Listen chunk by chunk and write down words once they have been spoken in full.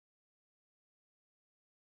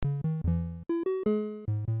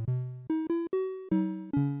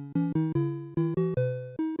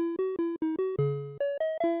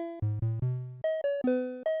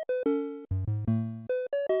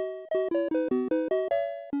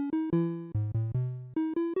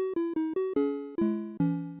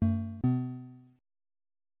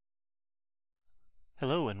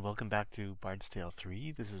back to Bard's Tale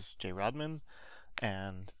 3. This is Jay Rodman,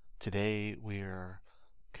 and today we're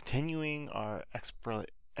continuing our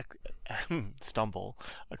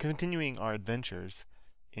continuing our adventures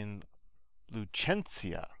in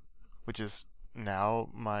Lucentia, which is now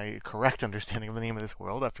my correct understanding of the name of this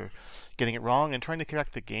world after getting it wrong and trying to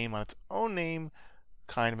correct the game on its own name.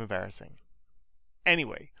 Kind of embarrassing.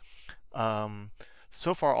 Anyway,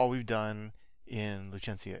 so far all we've done in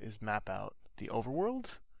Lucentia is map out the overworld,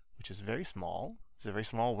 which is very small. It's a very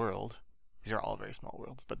small world. These are all very small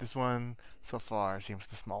worlds, but this one so far seems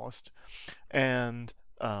the smallest. And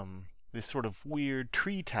this sort of weird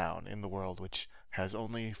tree town in the world, which has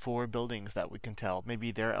only 4 buildings that we can tell.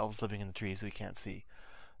 Maybe there are elves living in the trees we can't see.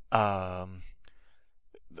 All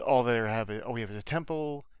we have is a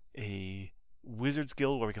temple, a wizard's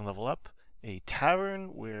guild where we can level up, a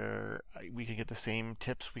tavern where we can get the same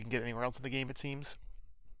tips we can get anywhere else in the game, it seems,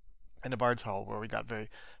 and a bard's hall where we got 3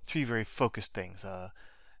 very focused things. A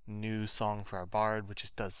new song for our bard, which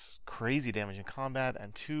just does crazy damage in combat,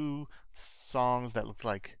 and 2 songs that look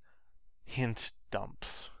like hint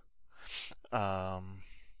dumps. Oh,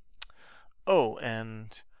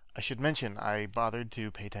 and I should mention I bothered to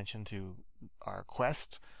pay attention to our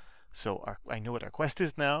quest. So I know what our quest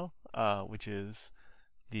is now, which is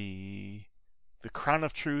the Crown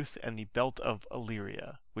of Truth and the Belt of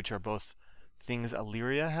Alliria, which are both things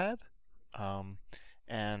Alliria had.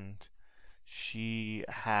 And she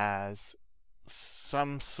has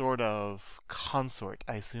some sort of consort,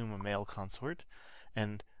 I assume a male consort.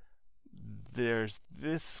 And there's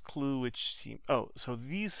this clue which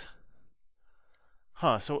these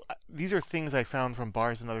are things I found from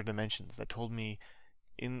bars in other dimensions that told me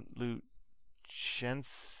in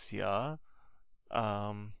Lucentia,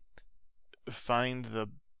 find the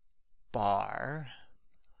bar,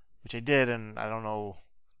 which I did, and I don't know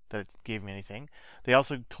that it gave me anything. They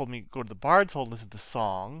also told me go to the Bard's Hall and listen to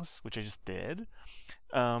songs, which I just did.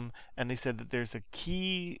 And they said that there's a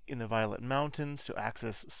key in the Violet Mountains to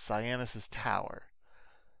access Cyanus' tower.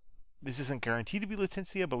 This isn't guaranteed to be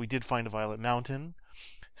Lucentia, but we did find a Violet Mountain,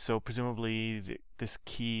 so presumably this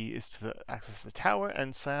key is to access the tower,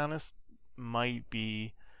 and Cyanus might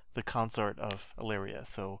be the consort of Alliria,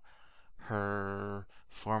 so her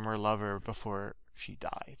former lover before she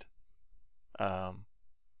died.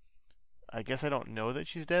 I guess I don't know that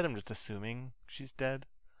she's dead. I'm just assuming she's dead,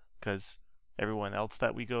 because everyone else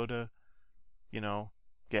that we go to,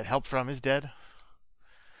 get help from is dead.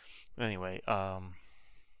 Anyway,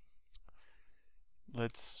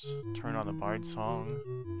 let's turn on the Bard song.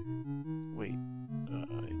 Wait,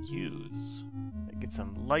 use. Get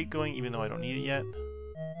some light going, even though I don't need it yet.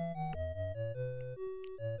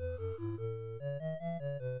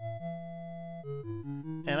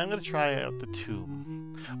 And I'm going to try out the tomb.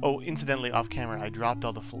 Oh, incidentally, off camera, I dropped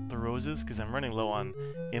all the roses because I'm running low on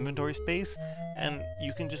inventory space, and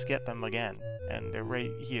you can just get them again, and they're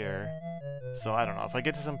right here. So I don't know, if I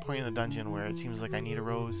get to some point in the dungeon where it seems like I need a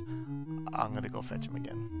rose, I'm going to go fetch them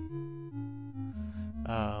again.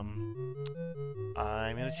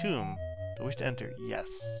 I'm in a tomb. Do I wish to enter? Yes.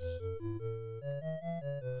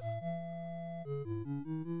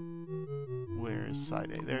 Where is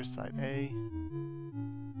side A? There's side A.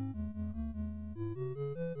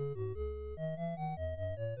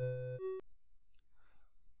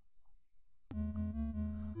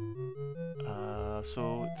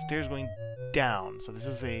 So stairs going down. So this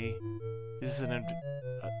is an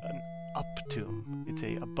up tomb. It's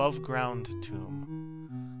a above ground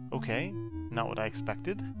tomb. Okay, not what I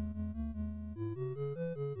expected.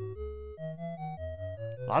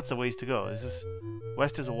 Lots of ways to go.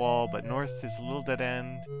 West is a wall, but north is a little dead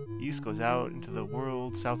end. East goes out into the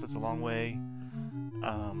world. South is a long way.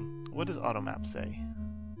 What does AutoMap say?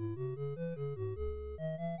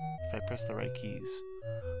 If I press the right keys.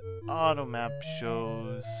 AutoMap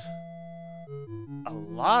shows a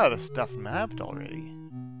lot of stuff mapped already.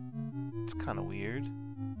 It's kind of weird.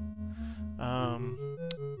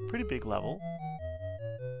 Pretty big level.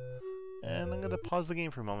 And I'm going to pause the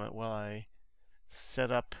game for a moment while I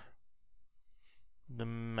set up the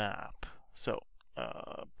map. So,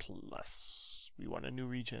 plus, we want a new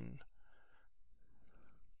region.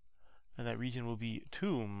 And that region will be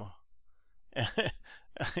Tomb.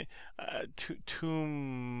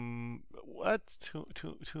 Tomb. What?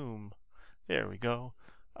 Tomb. There we go.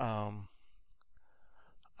 And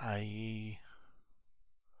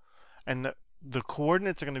the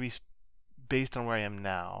coordinates are going to be based on where I am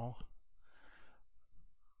now.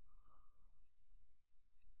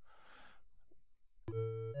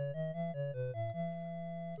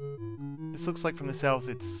 This looks like from the south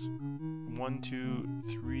it's 1, 2,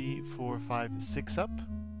 3, 4, 5, 6 up.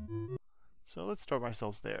 So let's store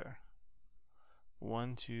ourselves there.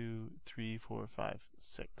 1, 2, 3, 4, 5,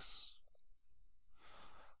 6.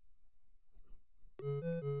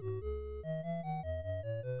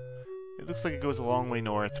 It looks like it goes a long way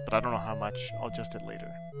north, but I don't know how much. I'll adjust it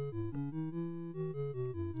later.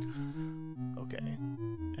 Okay.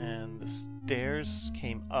 And the stairs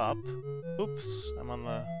came up. Oops, I'm on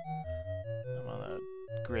a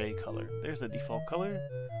gray color. There's the default color.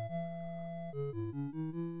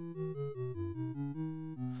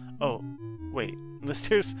 Oh, wait. The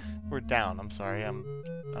stairs were down. I'm sorry. I'm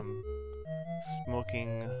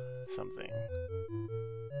smoking something.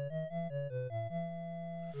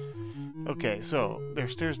 Okay, so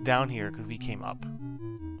there's stairs down here because we came up.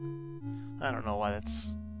 I don't know why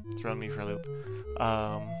that's thrown me for a loop.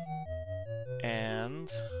 And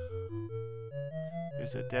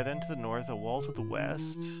there's a dead end to the north, a wall to the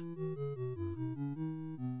west.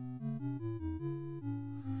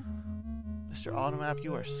 Mr. Automap,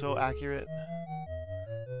 you are so accurate.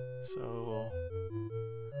 So...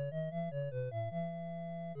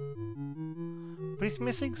 but he's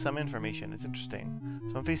missing some information. It's interesting.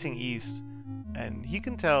 So I'm facing east, and he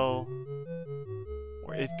can tell,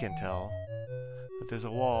 or it can tell, that there's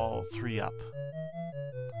a wall 3 up.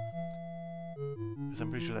 Because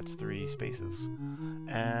I'm pretty sure that's 3 spaces.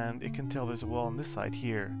 And it can tell there's a wall on this side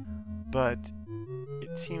here, but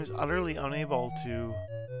it seems utterly unable to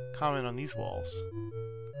comment on these walls.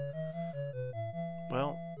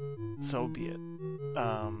 Well, so be it.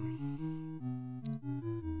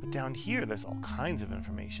 But down here, there's all kinds of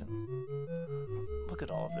information. Look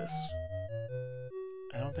at all of this.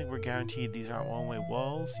 I don't think we're guaranteed these aren't one-way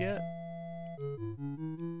walls yet,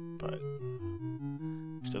 but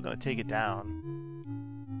I'm still gonna take it down.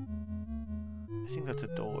 I think that's a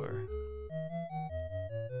door.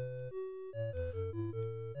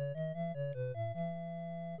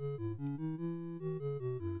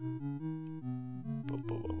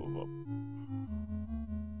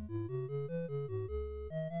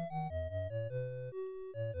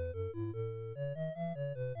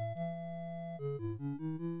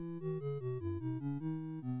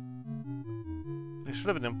 There's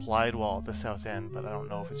sort of an implied wall at the south end, but I don't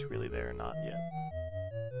know if it's really there or not yet.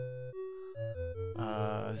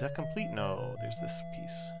 Is that complete? No, there's this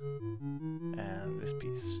piece. And this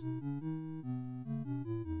piece.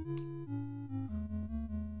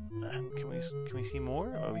 And can we see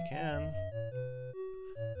more? Oh, we can.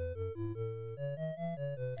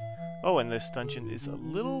 Oh, and this dungeon is a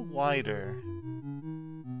little wider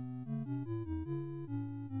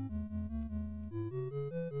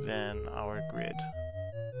than our grid.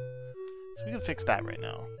 So we can fix that right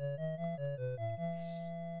now.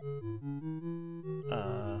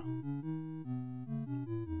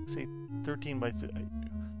 Say 13 by 30.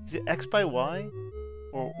 Is it X by Y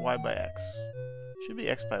or Y by X? Should be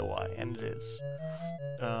X by Y, and it is.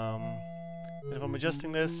 And if I'm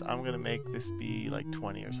adjusting this, I'm going to make this be like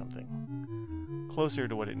 20 or something. Closer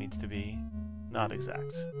to what it needs to be, not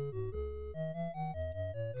exact.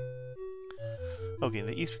 Okay, in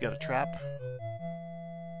the east we got a trap.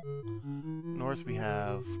 North we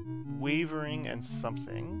have wavering and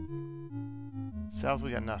something. South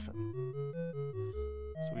we got nothing.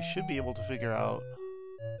 So we should be able to figure out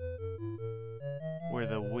where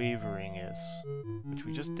the wavering is, which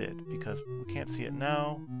we just did because we can't see it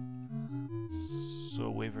now.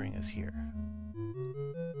 So wavering is here.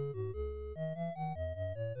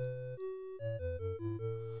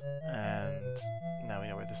 And now we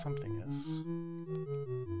know where the something is.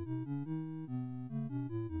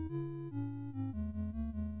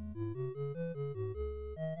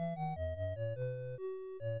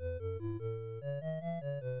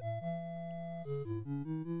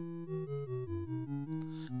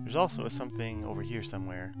 There's also a something over here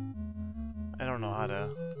somewhere. I don't know how to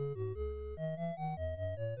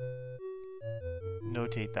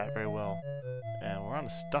notate that very well. And we're on a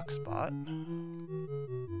stuck spot.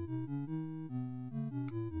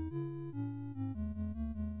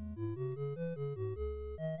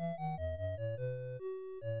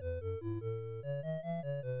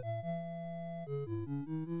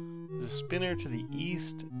 There's a spinner to the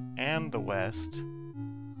east and the west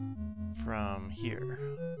from here.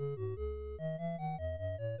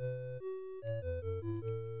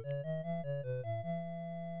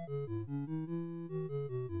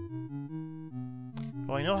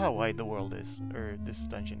 Well, I know how wide the world is, or this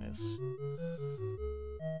dungeon is.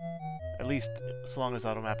 At least, as long as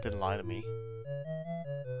Automap didn't lie to me.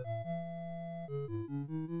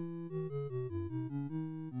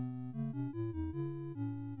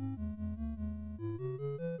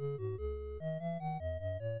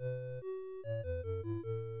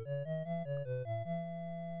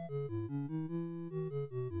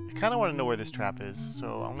 kind of want to know where this trap is,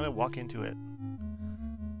 so I'm going to walk into it.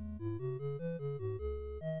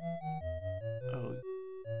 Oh,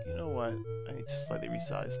 you know what? I need to slightly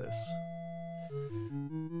resize this.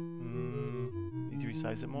 Need to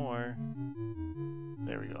resize it more.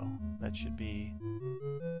 There we go. That should be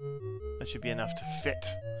enough to fit.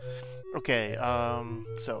 Okay,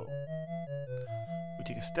 so we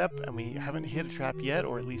take a step and we haven't hit a trap yet,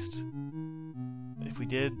 or at least if we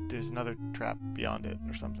did, there's another trap beyond it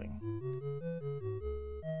or something.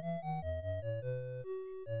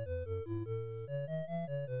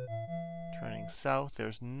 Turning south,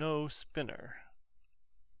 there's no spinner.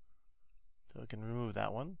 So we can remove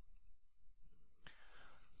that one.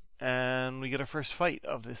 And we get our first fight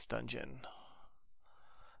of this dungeon.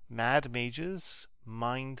 Mad Mages,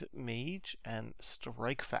 Mind Mage, and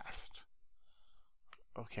Strike Fast.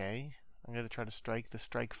 Okay, I'm going to try to strike the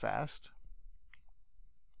Strike Fast.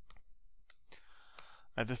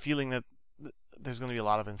 I have the feeling that there's going to be a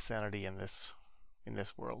lot of insanity in this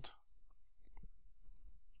world.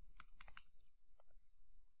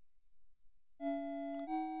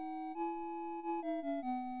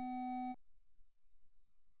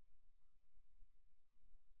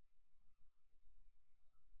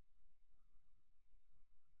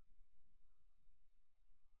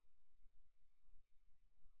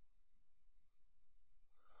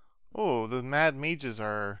 Oh, the Mad Mages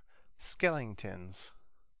are skeletons.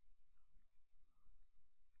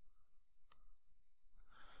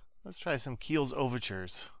 Let's try some Keel's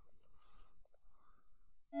Overtures.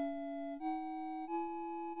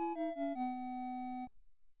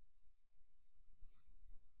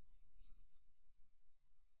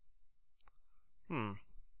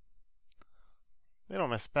 They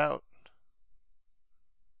don't mess about.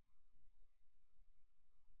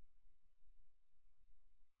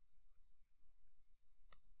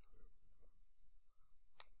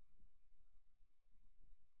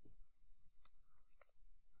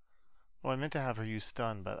 Well, I meant to have her use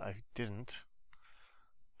stun, but I didn't.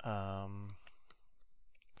 Oh,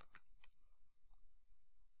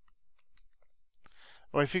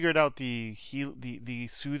 I figured out the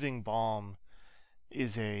soothing balm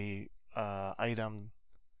is a item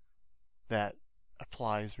that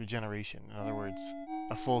applies regeneration. In other words,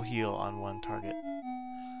 a full heal on one target.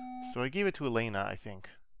 So I gave it to Elena, I think,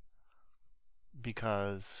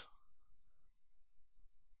 because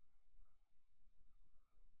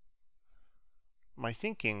my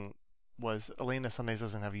thinking was Elena sometimes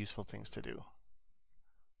doesn't have useful things to do.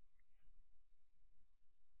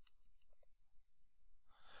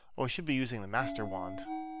 Oh, I should be using the Master Wand.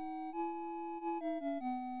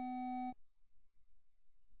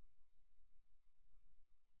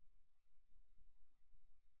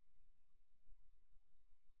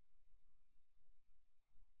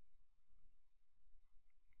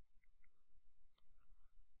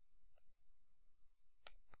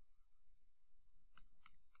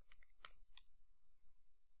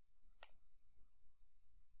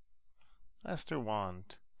 Master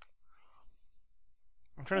Wand.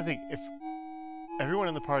 I'm trying to think, if everyone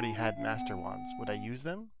in the party had Master Wands, would I use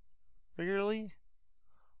them regularly?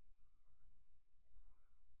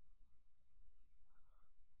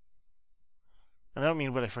 And I don't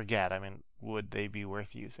mean would I forget, I mean would they be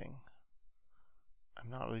worth using? I'm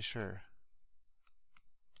not really sure.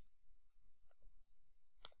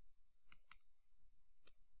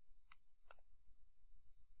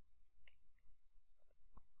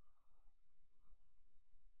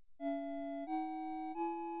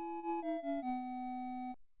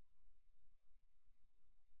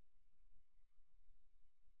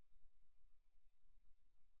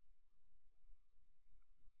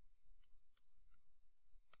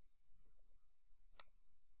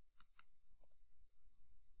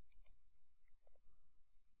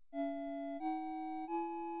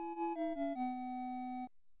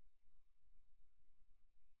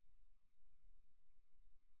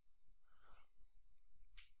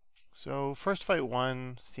 So first fight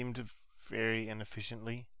one seemed very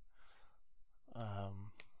inefficiently. A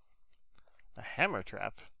hammer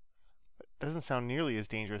trap doesn't sound nearly as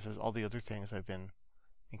dangerous as all the other things I've been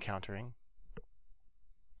encountering.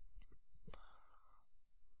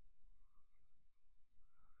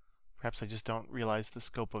 Perhaps I just don't realize the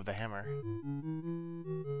scope of the hammer.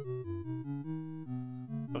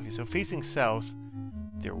 Okay, so facing south,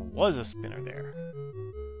 there was a spinner there.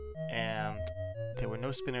 And there were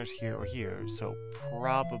no spinners here or here, so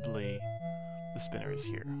probably the spinner is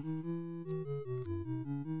here.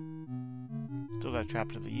 Still got a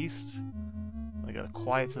trap to the east. I got a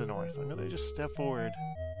quiet to the north. I'm gonna just step forward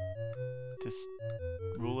to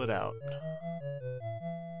rule it out.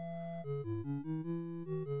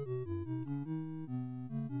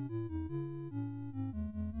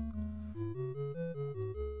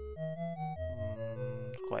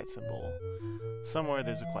 quiet symbol. Somewhere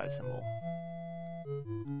there's a quiet symbol.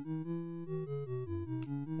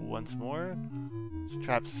 Once more. This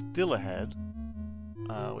trap's still ahead,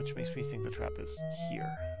 which makes me think the trap is here.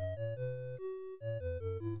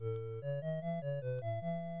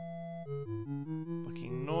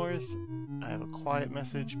 Looking north, I have a quiet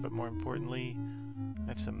message, but more importantly, I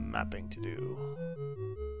have some mapping to do.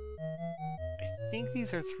 I think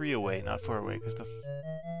these are 3 away, not 4 away, because the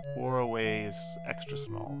 4 away is extra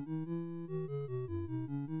small.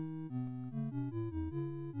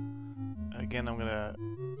 Again, I'm gonna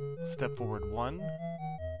step forward 1.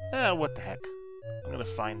 What the heck? I'm gonna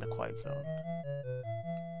find the quiet zone.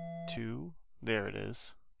 2. There it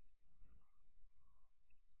is.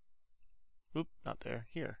 Oop, not there.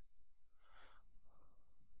 Here.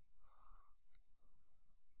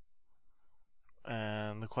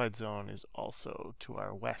 And the quiet zone is also to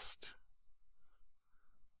our west.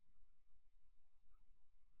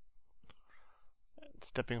 And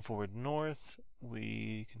stepping forward north,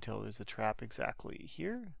 we can tell there's a trap exactly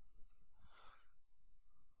here.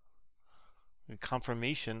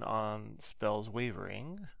 Confirmation on spells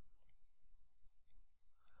wavering,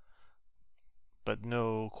 but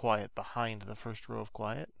no quiet behind the first row of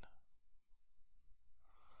quiet.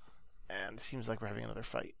 And it seems like we're having another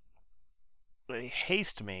fight. A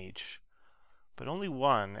haste mage, but only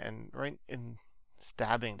 1 and right in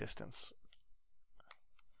stabbing distance.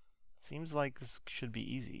 Seems like this should be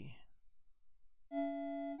easy.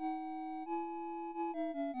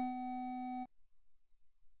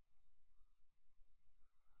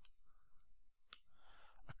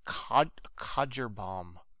 A codger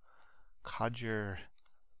bomb. Codger,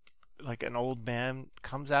 like an old man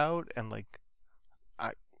comes out and like,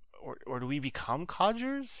 or do we become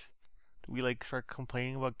codgers? Do we like start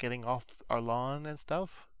complaining about getting off our lawn and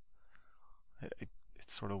stuff?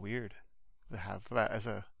 It's sort of weird to have that as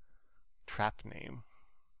a trap name.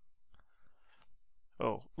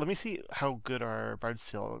 Oh, let me see how good our bard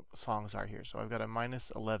songs are here. So I've got a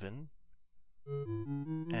 -11.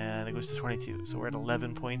 And it goes to 22. So we're at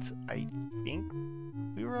 11 points. I think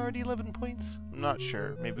we were already 11 points. I'm not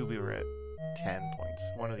sure. Maybe we were at 10 points.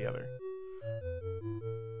 One or the other.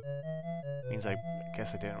 Means I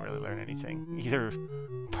guess I didn't really learn anything. Either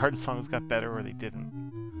bard songs got better or they didn't.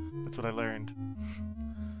 That's what I learned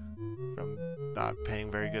from not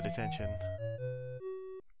paying very good attention.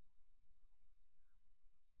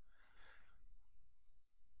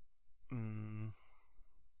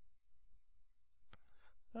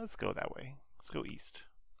 Let's go that way. Let's go east.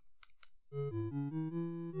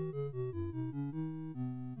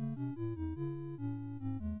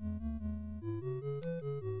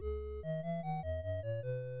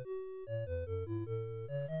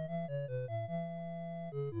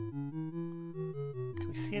 Can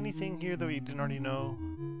we see anything here that we didn't already know?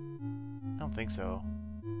 I don't think so.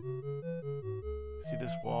 See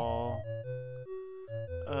this wall?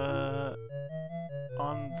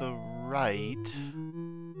 On the right,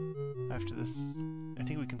 after this, I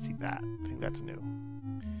think we can see that. I think that's new.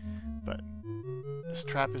 But this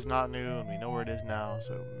trap is not new, and we know where it is now,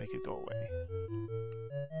 so make it go away.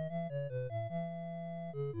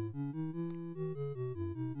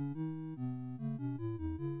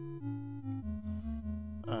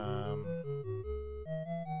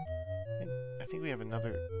 I think we have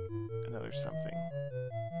another something.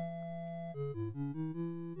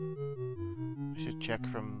 I should check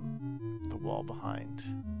from the wall behind.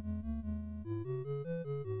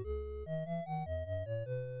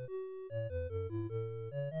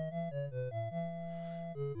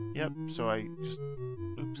 Yep, so I just,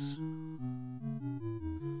 oops.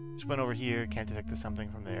 Just went over here, can't detect the something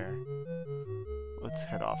from there. Let's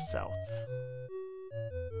head off south.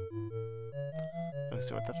 Okay,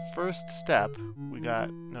 so at the first step, we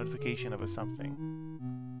got notification of a something.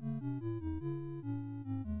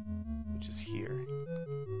 Which is here.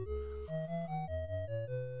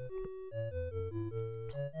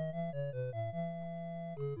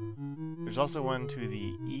 There's also one to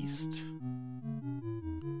the east.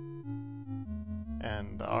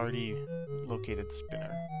 And the already located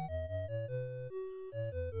spinner.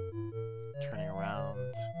 Turning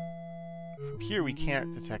around. From here we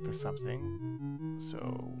can't detect the something,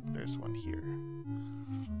 so there's one here.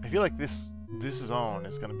 I feel like this zone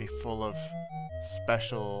is going to be full of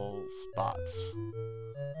special spots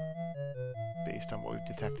based on what we've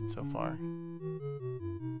detected so far.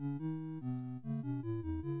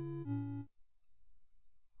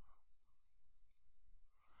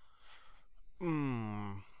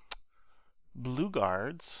 Blue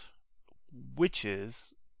guards,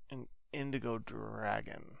 witches, and indigo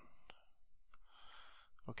dragon.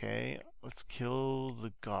 Okay, let's kill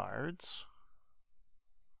the guards.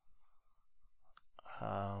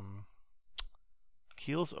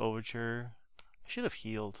 Keel's Overture. I should have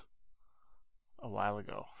healed a while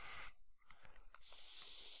ago.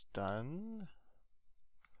 Stun.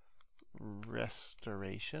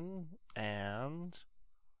 Restoration. And...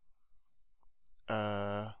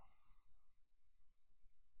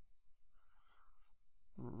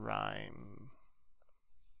 Rhyme.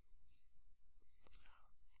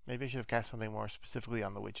 Maybe I should have cast something more specifically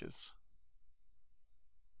on the witches.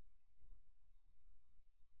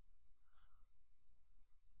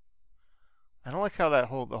 I don't like how the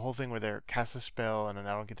whole thing where they cast a spell and then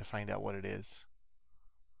I don't get to find out what it is.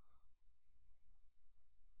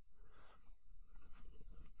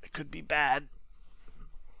 It could be bad.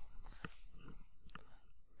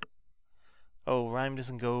 Oh, rhyme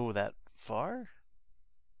doesn't go that far?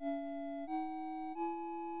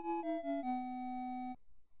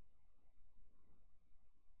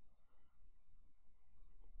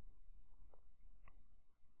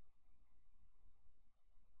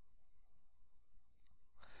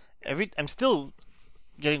 I'm still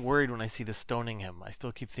getting worried when I see the stoning him. I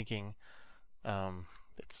still keep thinking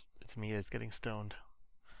it's me that's getting stoned.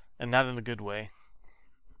 And not in a good way.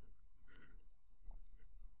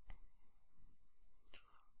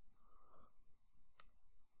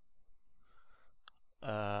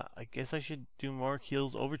 I guess I should do more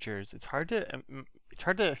Keel's Overtures. It's hard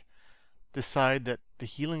to decide that the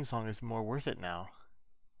healing song is more worth it now.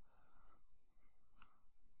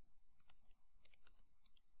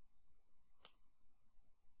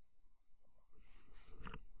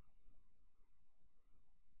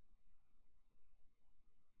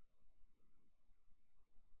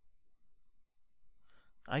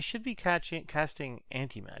 I should be casting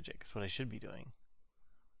anti-magic, is what I should be doing.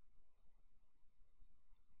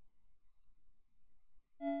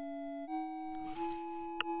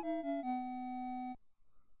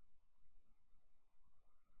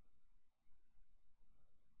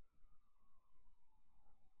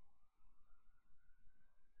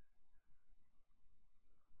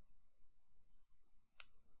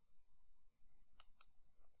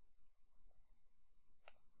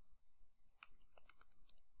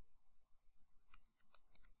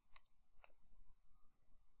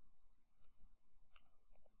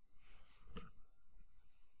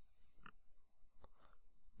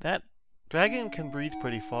 That dragon can breathe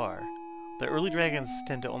pretty far. The early dragons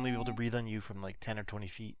tend to only be able to breathe on you from like 10 or 20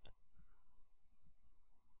 feet.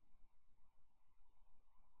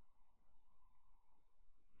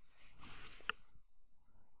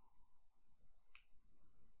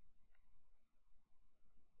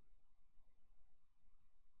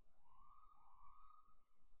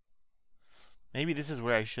 Maybe this is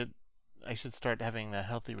where I should start having a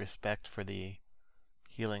healthy respect for the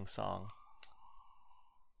healing song.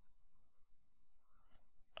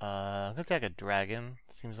 I'm gonna attack a dragon.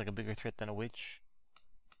 Seems like a bigger threat than a witch.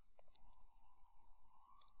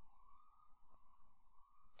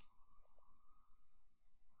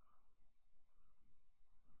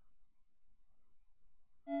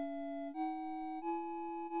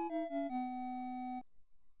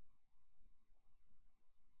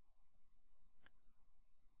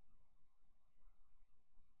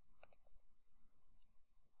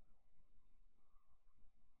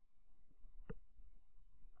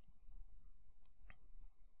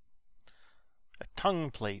 A tongue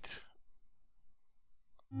plate.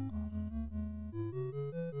 I'm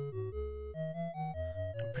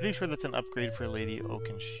pretty sure that's an upgrade for Lady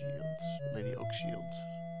Oaken Shields. Lady Oak Shields.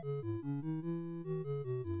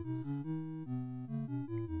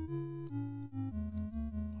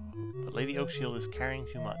 But Lady Oak Shield is carrying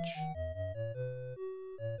too much.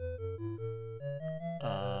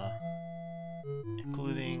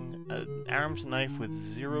 Including an arm's knife with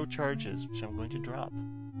 0 charges, which I'm going to drop.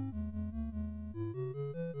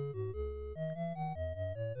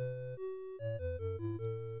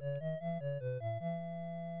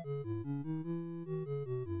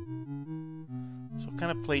 So what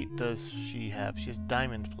kind of plate does she have? She has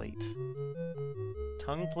diamond plate.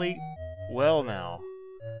 Tongue plate? Well now.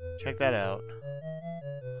 Check that out.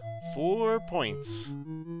 4 points.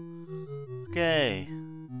 Okay.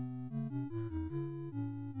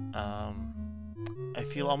 I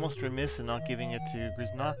feel almost remiss in not giving it to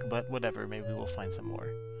Grisnock, but whatever, maybe we'll find some more.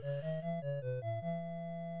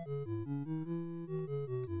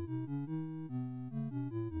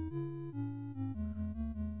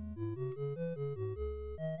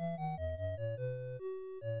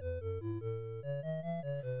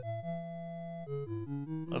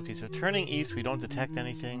 Okay, so turning east, we don't detect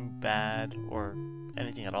anything bad, or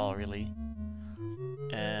anything at all, really.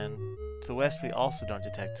 And to the west we also don't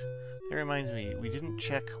detect. That reminds me, we didn't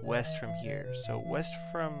check west from here. So west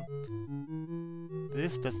from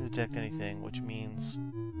this doesn't detect anything, which means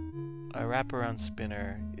our wraparound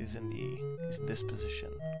spinner is in this position.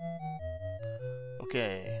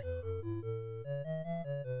 Okay.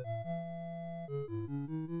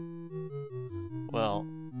 Well,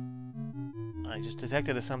 I just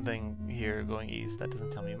detected something here going east. That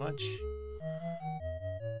doesn't tell me much.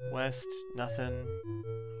 West, nothing.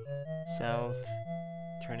 South,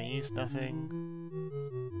 turning east, nothing.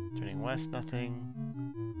 Turning west, nothing.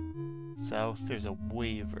 South, there's a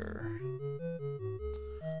waiver.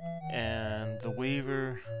 And the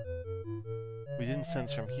waiver we didn't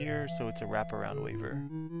sense from here, so it's a wraparound waiver.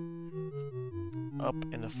 Up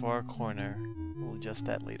in the far corner. We'll adjust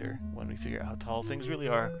that later when we figure out how tall things really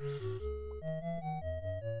are.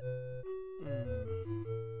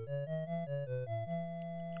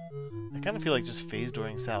 I kind of feel like just phase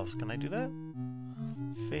dooring south. Can I do that?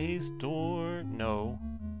 Phase door? No.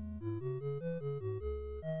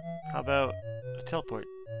 How about a teleport?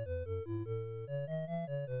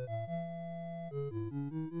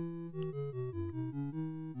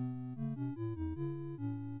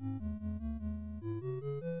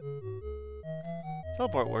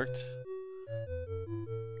 Teleport worked.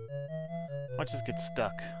 Watch us get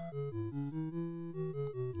stuck.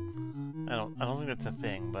 I don't think that's a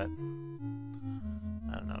thing, but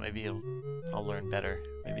I don't know. Maybe I'll learn better.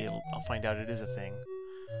 Maybe I'll find out it is a thing.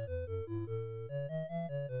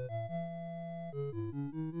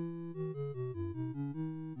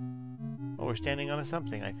 Oh, we're standing on a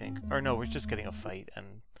something, I think. Or no, we're just getting a fight,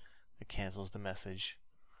 and it cancels the message.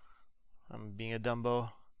 I'm being a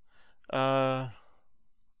Dumbo.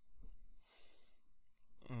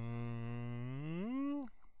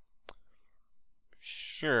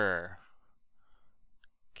 Sure.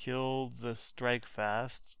 Kill the strike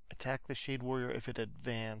fast. Attack the Shade Warrior if it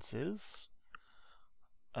advances.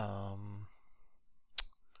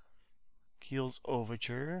 Heals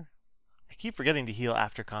Overture. I keep forgetting to heal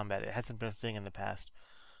after combat. It hasn't been a thing in the past.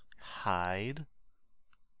 Hide.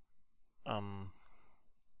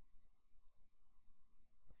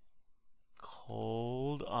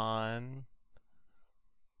 Hold on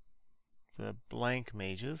the blank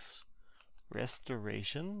mages.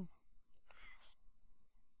 Restoration.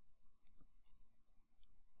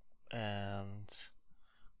 And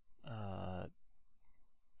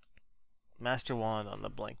Master Wand on the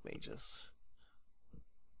blank mages.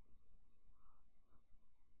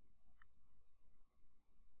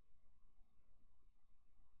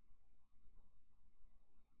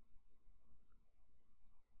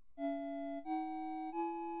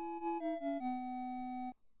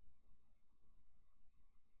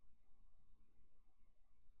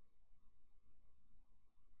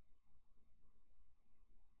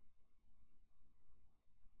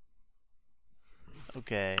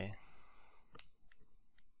 Okay.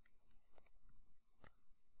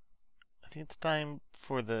 I think it's time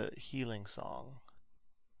for the healing song.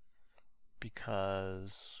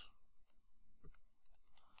 Because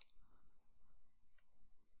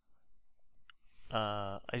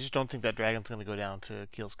I just don't think that dragon's going to go down to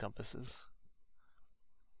Keel's compasses.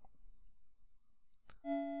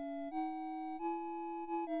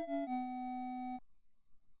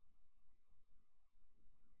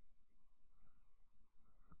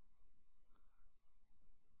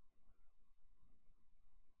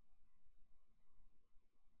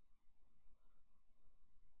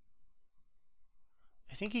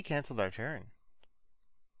 I think he canceled our turn.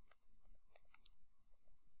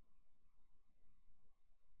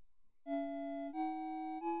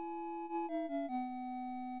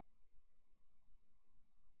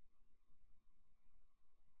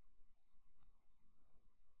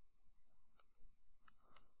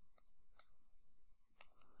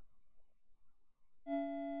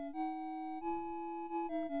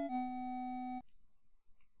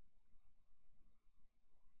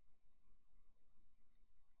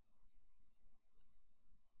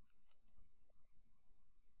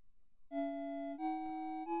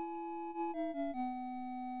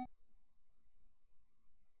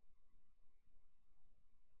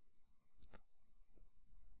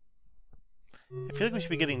 I feel like we should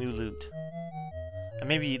be getting new loot. And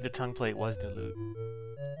maybe the tongue plate was new loot.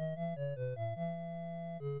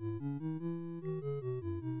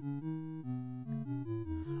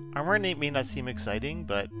 Armor Innate may not seem exciting,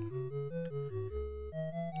 but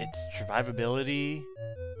it's survivability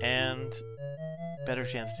and better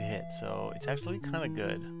chance to hit, so it's actually kind of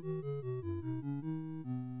good.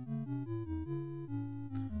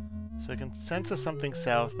 So I can sense something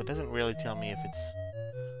south, but doesn't really tell me if it's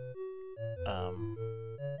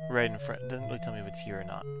right in front. Doesn't really tell me if it's here or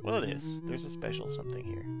not. Well, it is. There's a special something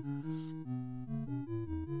here.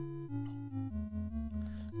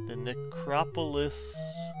 The necropolis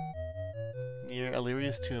near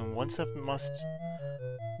Alliria's tomb once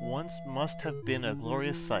must have been a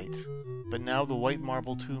glorious sight, but now the white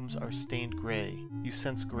marble tombs are stained gray. You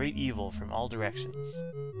sense great evil from all directions.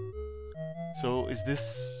 So is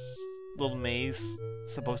this little maze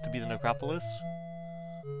supposed to be the necropolis?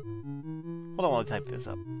 Hold on while I type this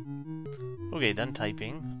up. Okay, done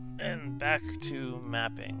typing. And back to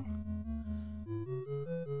mapping.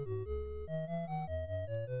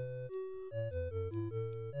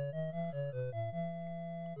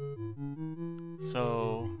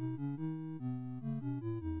 So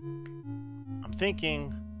I'm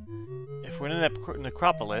thinking if we're in a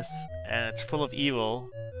necropolis and it's full of evil,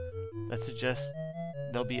 that suggests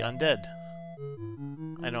they'll be undead.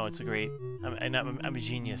 I know, it's a great... I'm a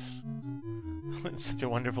genius. It's such a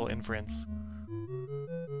wonderful inference.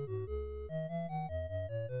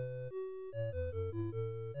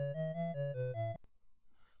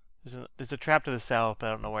 There's a trap to the south, but I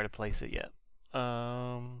don't know where to place it yet.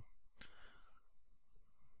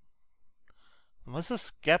 Unless a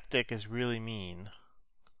skeptic is really mean.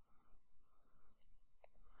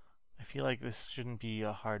 I feel like this shouldn't be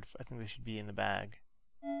a hard... I think this should be in the bag.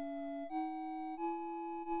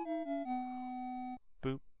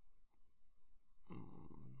 Boop.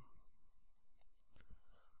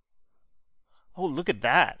 Oh, look at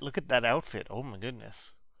that! Look at that outfit! Oh my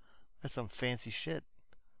goodness. That's some fancy shit.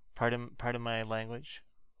 Pardon my language.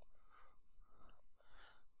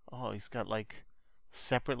 Oh, he's got like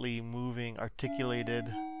separately moving, articulated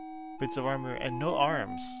bits of armor and no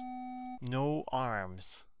arms. No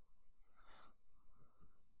arms.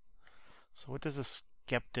 So what does a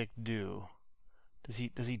skeptic do? Does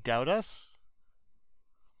he doubt us?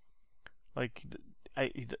 Like,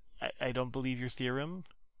 I don't believe your theorem?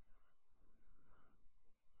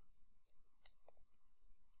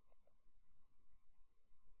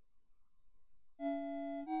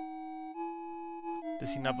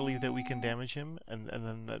 Does he not believe that we can damage him, and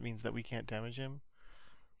then that means that we can't damage him?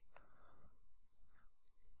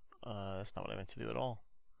 That's not what I meant to do at all.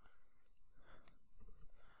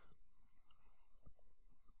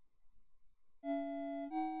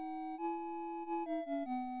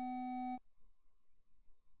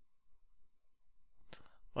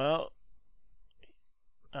 Well,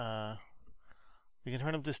 we can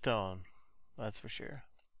turn him to stone, that's for sure.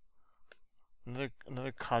 Another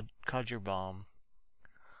codger bomb.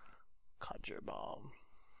 Codger bomb.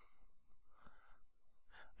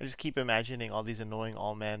 I just keep imagining all these annoying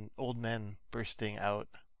old men bursting out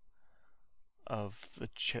of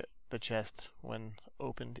the chest when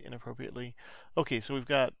opened inappropriately. Okay, so we've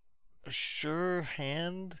got a sure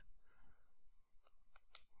hand.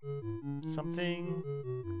 Something.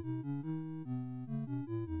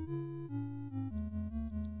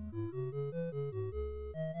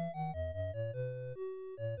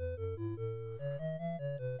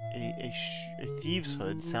 A thieves'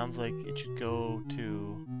 hood sounds like it should go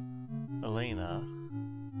to Elena.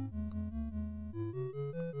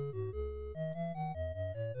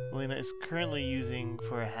 Elena is currently using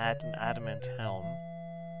for a hat an adamant helm.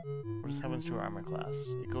 What happens to her armor class?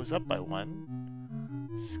 It goes up by 1.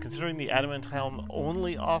 Considering the adamant helm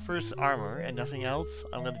only offers armor and nothing else,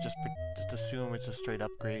 I'm gonna just assume it's a straight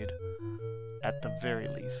upgrade at the very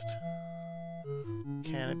least.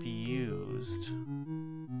 Can it be used?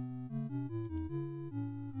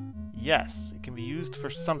 Yes, it can be used for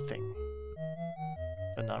something,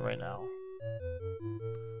 but not right now.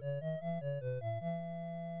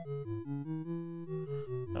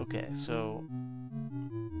 Okay, so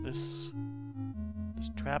this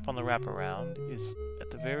trap on the wraparound is at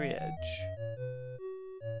the very edge.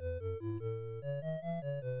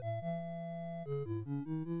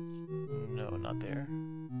 No, not there.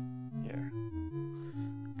 Here.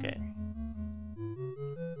 Okay.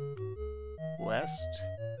 West.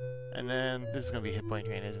 And then this is going to be a hit point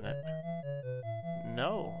drain, isn't it?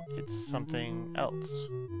 No, it's something else.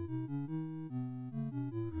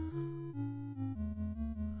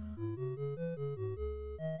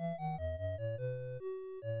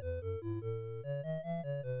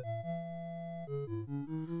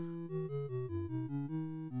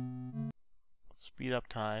 Speed up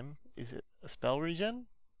time. Is it a spell regen?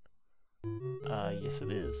 Yes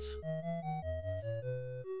it is.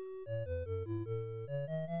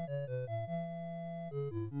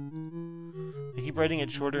 I keep writing it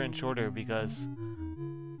shorter and shorter because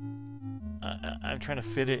I'm trying to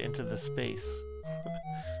fit it into the space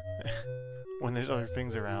when there's other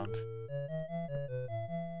things around.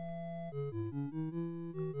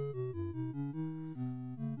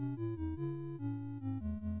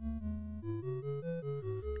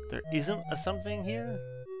 isn't a something here?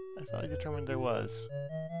 I thought I determined there was.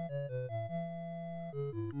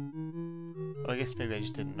 Well, I guess maybe I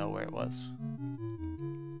just didn't know where it was.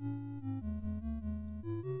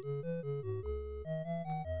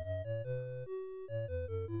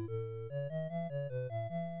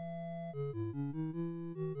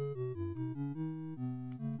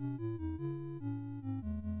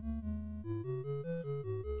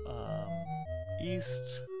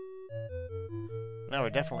 East. Now we're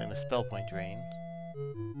definitely in the spell point drain.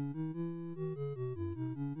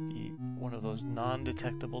 One of those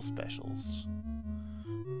non-detectable specials.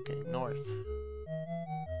 Okay, north.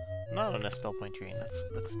 Not on a spell point drain.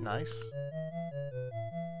 That's nice.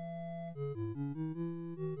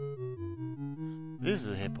 This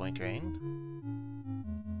is a hit point drain.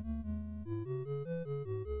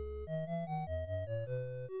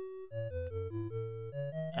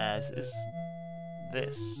 As is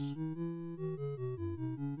this.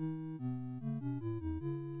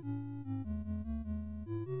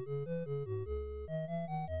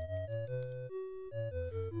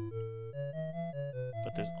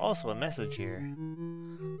 But there's also a message here.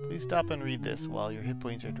 Please stop and read this while your hit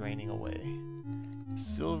points are draining away.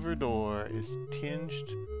 Silver door is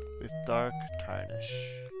tinged with dark tarnish.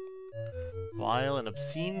 Vile and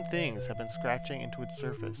obscene things have been scratching into its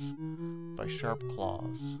surface by sharp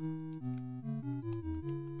claws.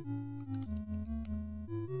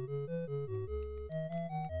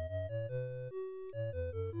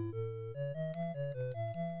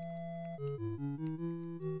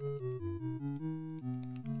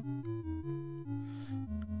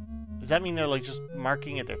 Does that mean they're like just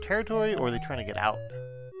marking at their territory, or are they trying to get out?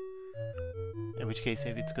 In which case,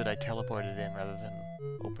 maybe it's good I teleported in rather than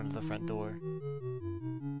opened the front door.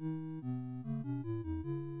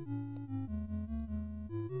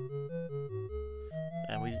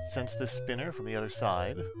 And we sense this spinner from the other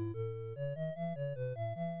side.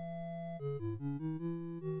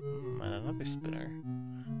 And another spinner.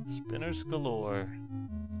 Spinners galore.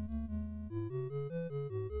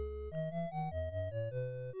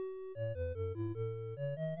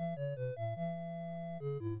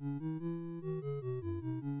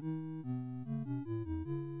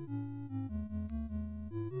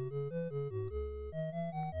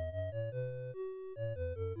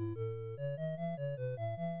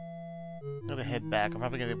 I'm gonna head back. I'm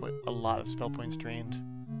probably gonna get a lot of spell points drained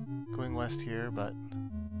going west here, but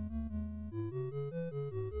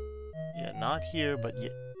yeah, not here, but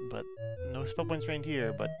no spell points drained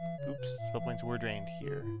here, but oops, spell points were drained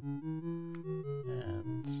here.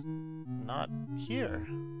 And not here.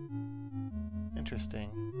 Interesting.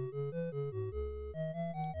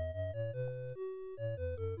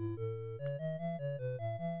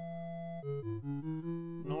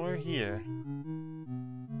 Nor here.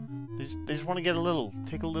 They just want to get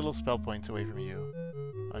take a little spell points away from you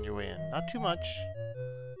on your way in. Not too much,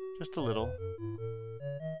 just a little.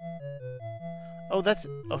 Oh,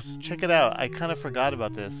 check it out. I kind of forgot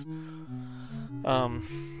about this.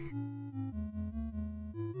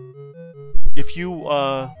 If you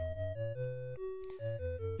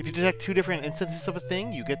detect two different instances of a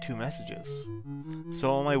thing, you get two messages. So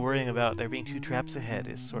all my worrying about there being two traps ahead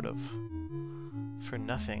is sort of for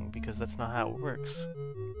nothing, because that's not how it works.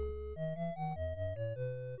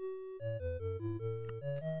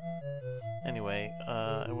 Anyway,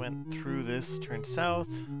 I went through this, turned south.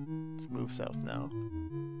 Let's move south now.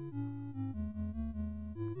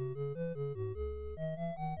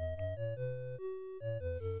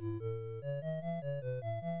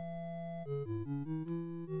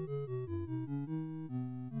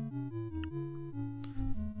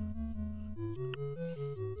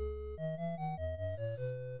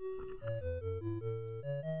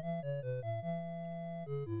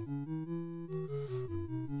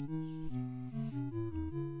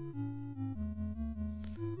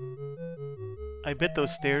 I bet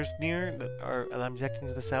those stairs that I'm detecting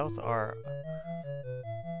to the south are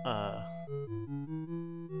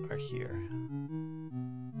here.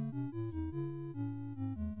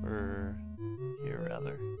 Or here,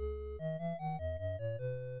 rather.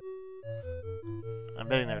 I'm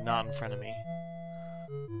betting they're not in front of me.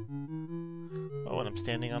 Oh, and I'm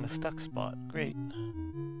standing on a stuck spot. Great.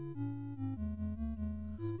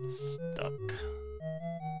 Stuck.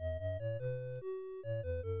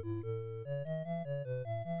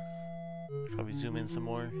 Probably zoom in some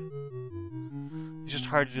more. It's just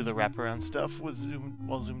hard to do the wraparound stuff while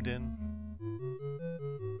zoomed in.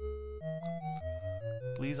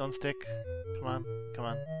 Please on stick. Come on, come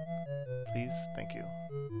on. Please, thank you.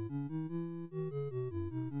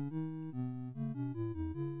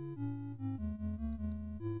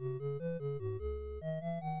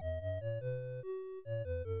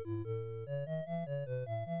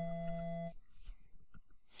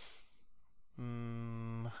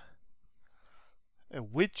 A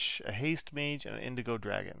witch, a haste mage, and an indigo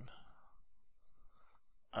dragon.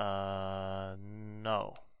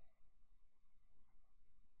 No.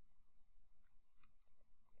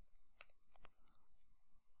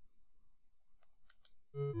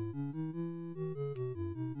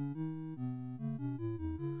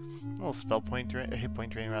 A little spell point drain, a hit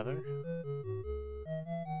point drain rather.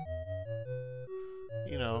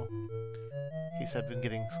 You know, in case I've been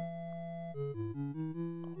getting,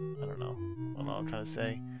 I don't know what I'm trying to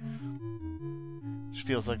say. It just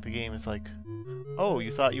feels like the game is like, oh,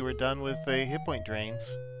 you thought you were done with the hit point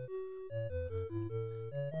drains.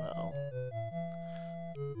 Well,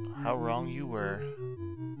 how wrong you were.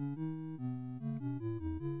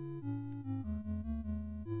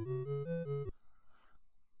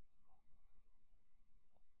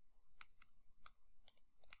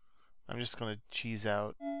 I'm just going to cheese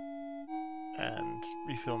out and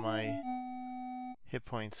refill my hit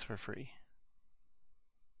points for free.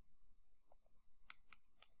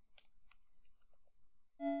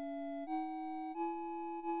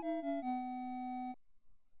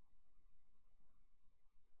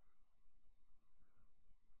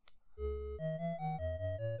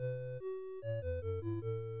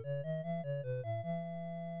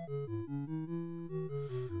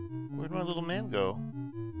 Where'd my little man go?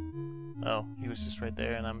 Oh, he was just right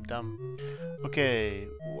there and I'm dumb. Okay,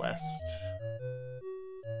 west.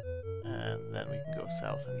 And then we can go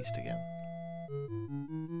south and east again.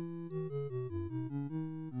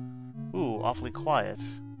 Ooh, awfully quiet.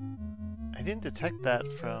 I didn't detect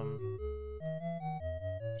that from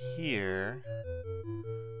here.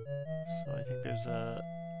 So I think there's a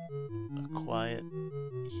quiet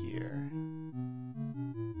here.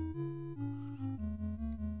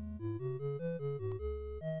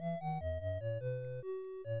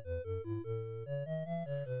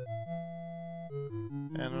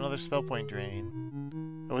 And another spell point drain.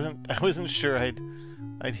 I wasn't sure I'd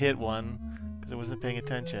hit one because I wasn't paying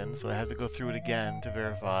attention, so I had to go through it again to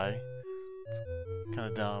verify. It's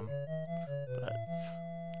kind of dumb, but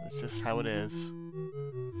it's just how it is.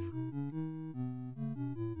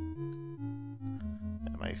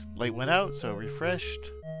 And my light went out, so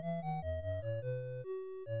refreshed.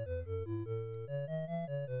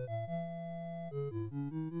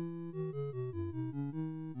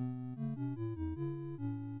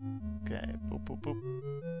 Okay, boop, boop, boop.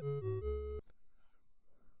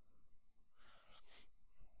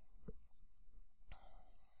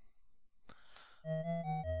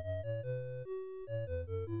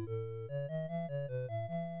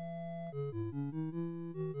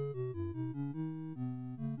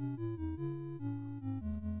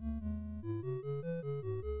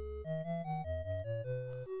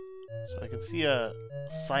 So I can see a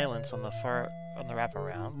silence on the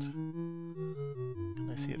wraparound. Can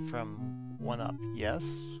I see it from one up? Yes.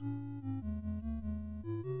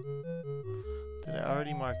 Did I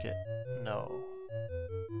already mark it? No.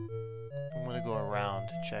 I'm gonna go around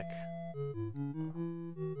to check.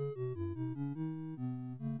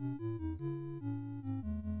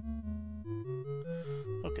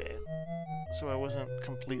 Okay. So I wasn't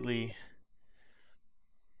completely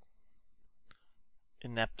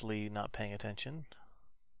ineptly not paying attention.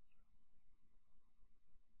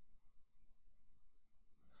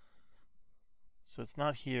 So it's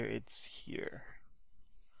not here, it's here.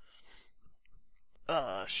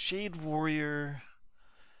 Shade Warrior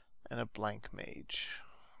and a blank mage.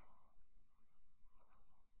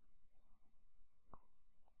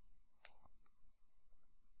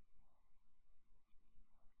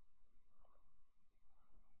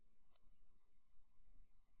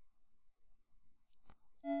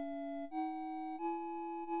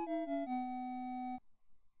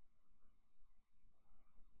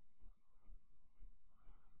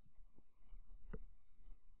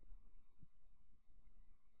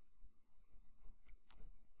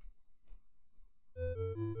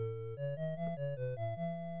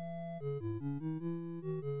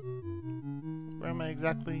 Where am I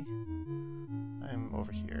exactly? I'm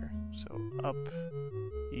over here. So up,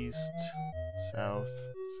 east, south,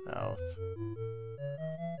 south.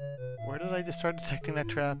 Where did I just start detecting that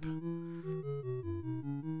trap?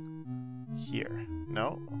 Here.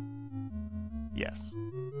 No? Yes.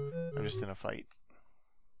 I'm just in a fight.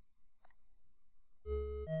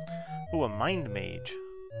 Ooh, a mind mage.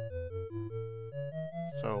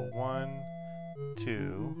 So 1,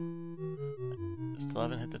 2. Still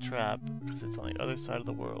haven't hit the trap because it's on the other side of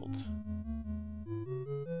the world.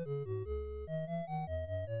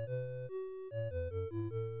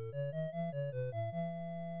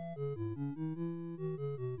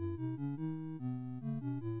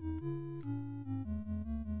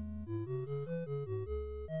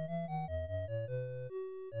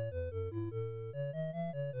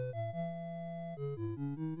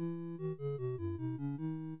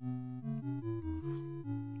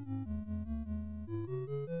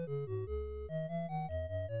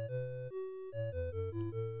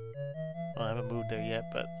 haven't moved there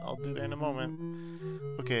yet, but I'll do there in a moment.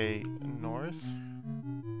 Okay, north.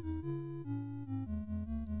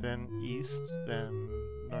 Then east, then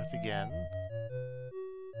north again.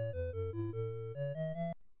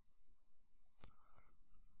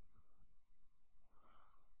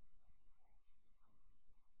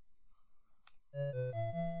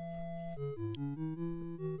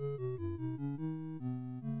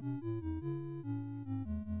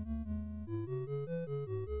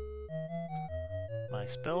 My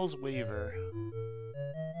spells waver.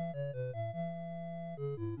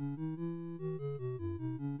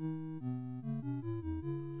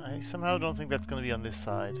 I somehow don't think that's going to be on this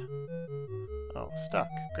side. Oh, stuck.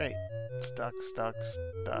 Great. Stuck, stuck,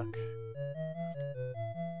 stuck.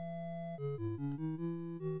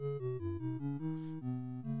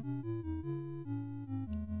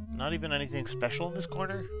 Not even anything special in this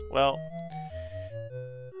corner? Well,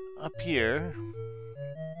 up here,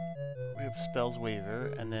 we have spells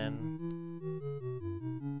waver, and then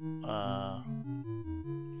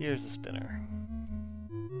here's a spinner.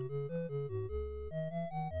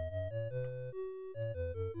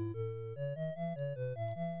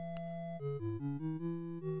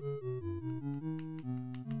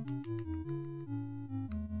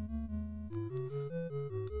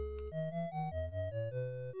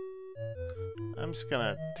 I'm just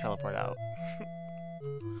gonna teleport out.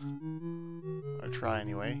 Or try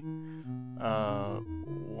anyway.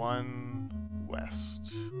 1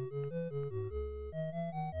 west.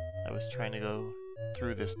 I was trying to go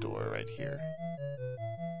through this door right here.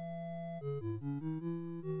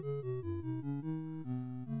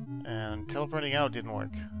 And teleporting out didn't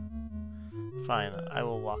work. Fine, I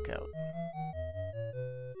will walk out.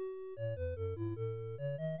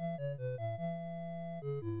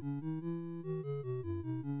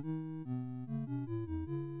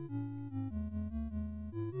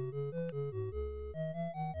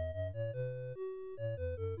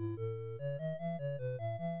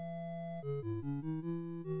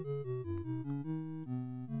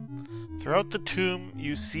 Throughout the tomb,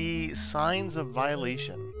 you see signs of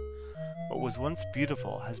violation. What was once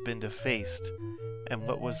beautiful has been defaced, and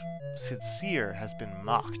what was sincere has been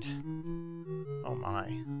mocked. Oh my.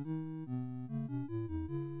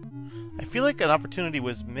 I feel like an opportunity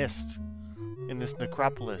was missed in this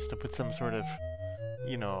necropolis to put some sort of,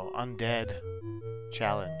 you know, undead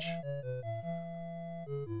challenge.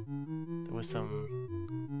 There was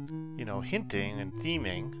some, you know, hinting and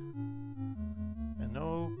theming, and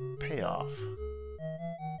no payoff.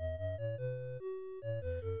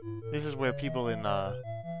 This is where people in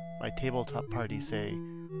my tabletop party say,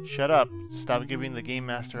 "Shut up, stop giving the game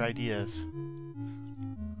master ideas."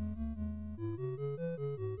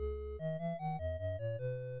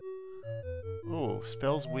 Oh,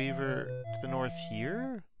 spells waver to the north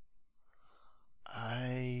here?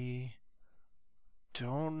 I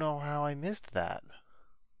don't know how I missed that.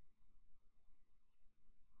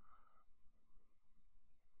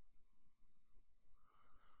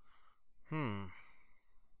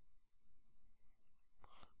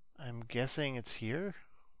 I'm guessing it's here?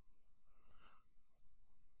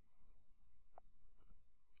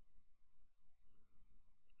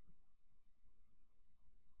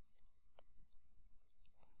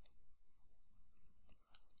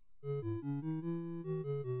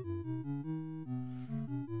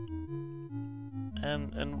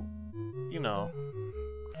 And you know,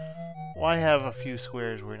 why have a few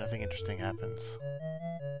squares where nothing interesting happens?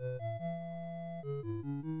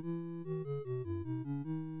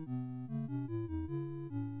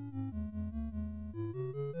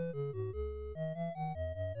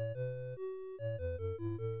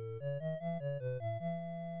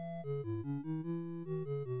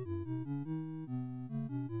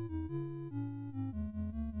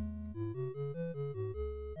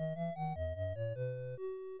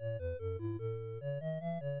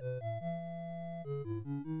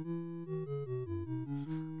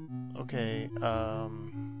 Okay, I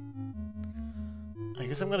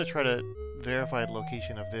guess I'm gonna try to verify the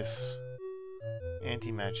location of this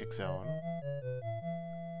anti-magic zone.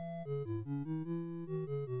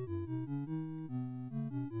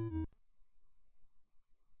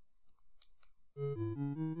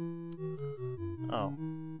 Oh.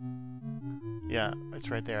 Yeah, it's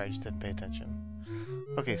right there, I just didn't pay attention.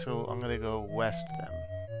 Okay, so I'm gonna go west then.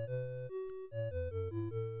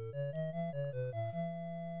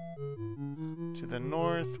 To the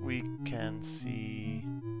north, we can see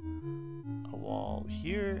a wall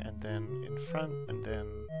here, and then in front, and then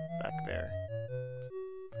back there.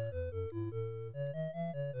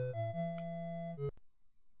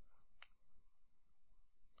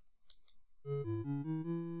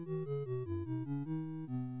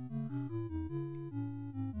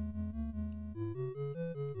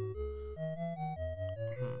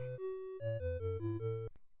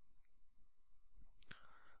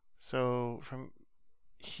 So from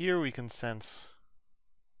here we can sense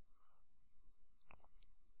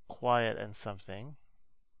quiet and something.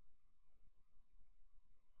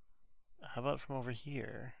 How about from over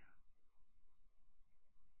here?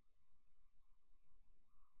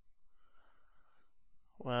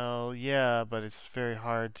 Well, yeah, but it's very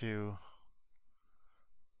hard to...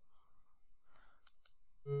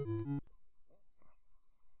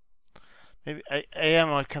 Maybe I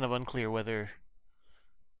am kind of unclear whether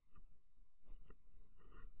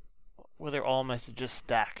all messages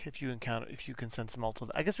stack if you can sense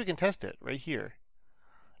multiple. I guess we can test it right here.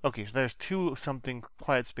 Okay, so there's two something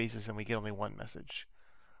quiet spaces and we get only one message.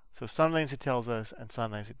 So sometimes it tells us and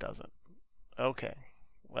sometimes it doesn't. Okay,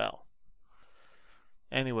 well.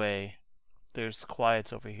 Anyway, there's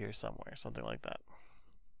quiets over here somewhere, something like that.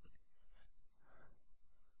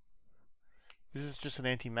 This is just an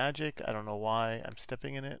anti-magic. I don't know why I'm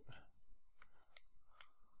stepping in it.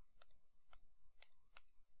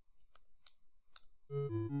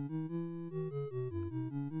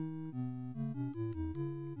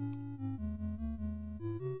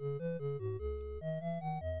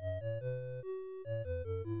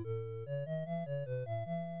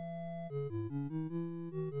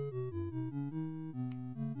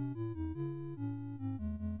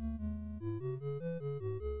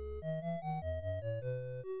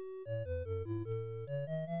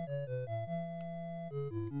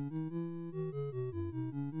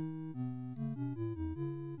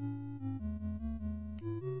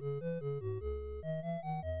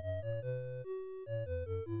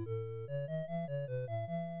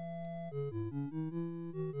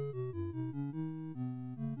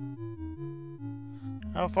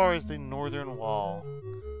 How far is the northern wall?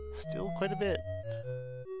 Still quite a bit.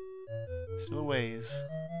 Still a ways.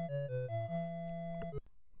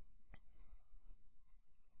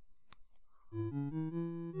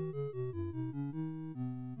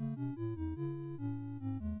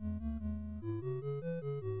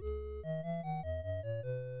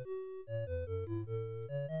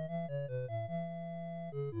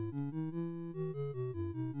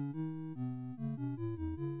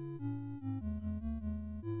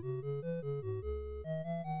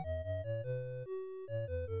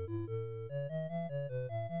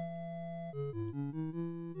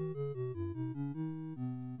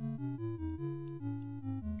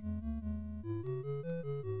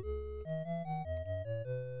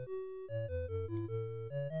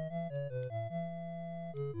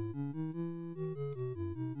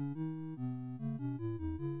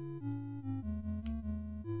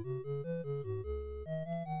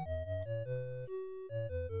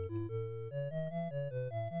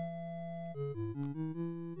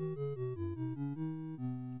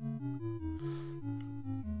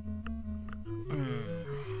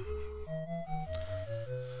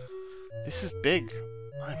 This is big.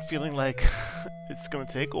 I'm feeling like it's gonna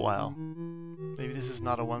take a while. Maybe this is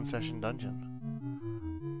not a one-session dungeon.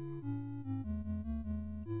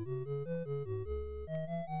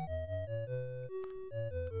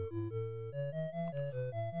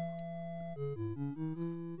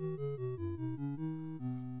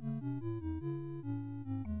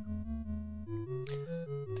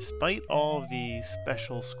 Despite all of the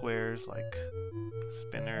special squares like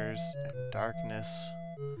spinners and darkness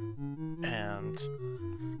and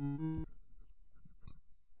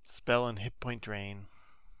spell and hit point drain,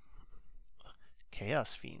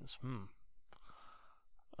 chaos fiends,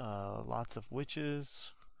 lots of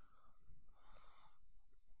witches.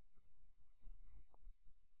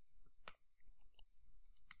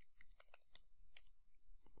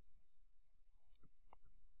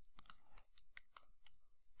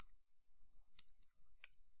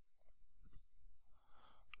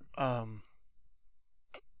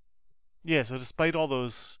 Yeah, so despite all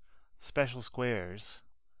those special squares,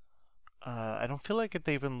 I don't feel like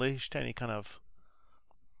they've unleashed any kind of,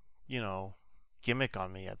 gimmick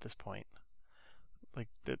on me at this point. Like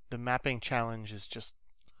the mapping challenge is just,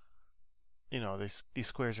 these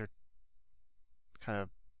squares are kind of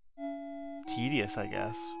tedious, I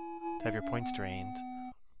guess, to have your points drained.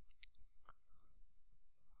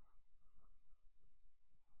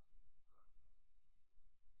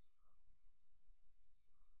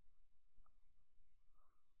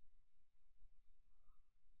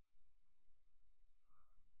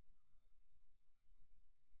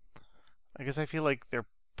 I guess I feel like they're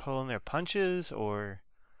pulling their punches, or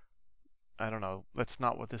I don't know. That's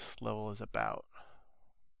not what this level is about.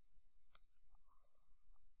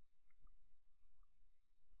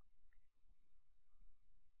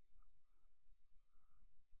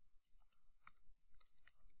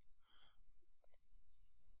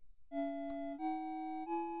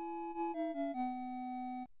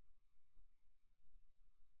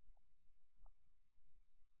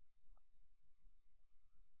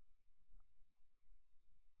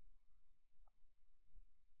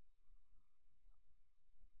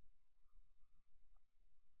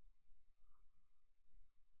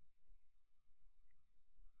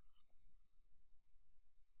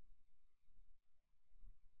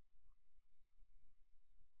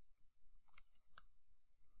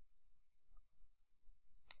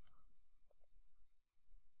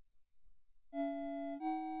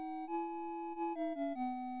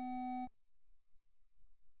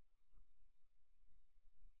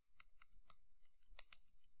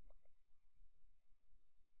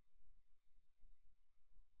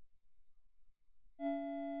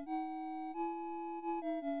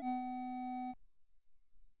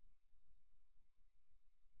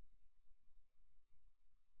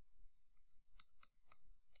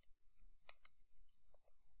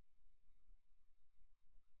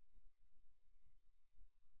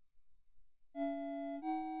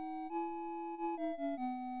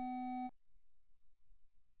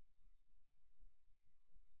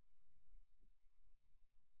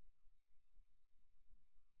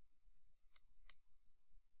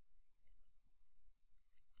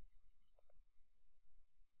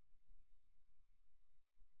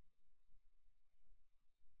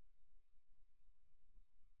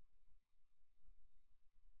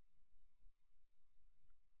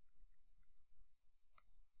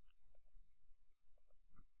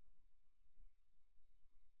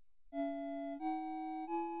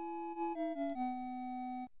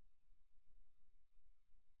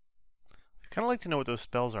 Kind of like to know what those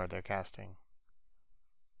spells are they're casting.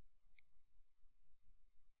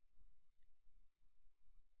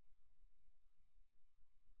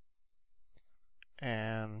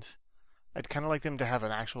 And I'd kind of like them to have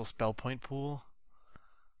an actual spell point pool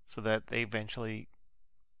so that they eventually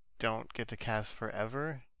don't get to cast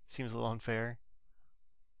forever. Seems a little unfair.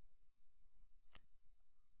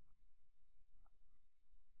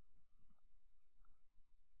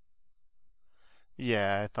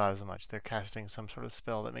 Yeah, I thought as much. They're casting some sort of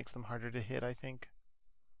spell that makes them harder to hit, I think.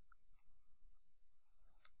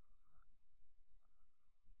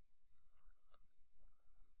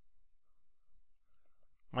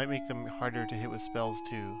 Might make them harder to hit with spells,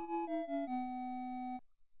 too.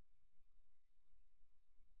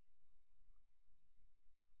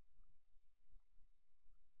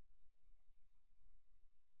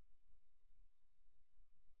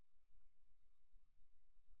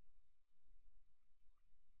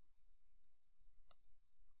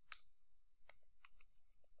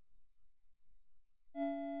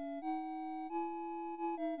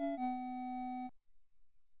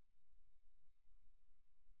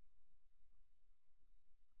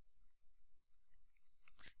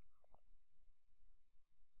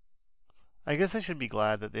 I guess I should be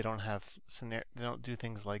glad that they don't have they don't do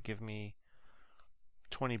things like give me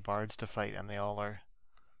 20 bards to fight and they all are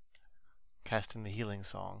casting the healing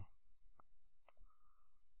song.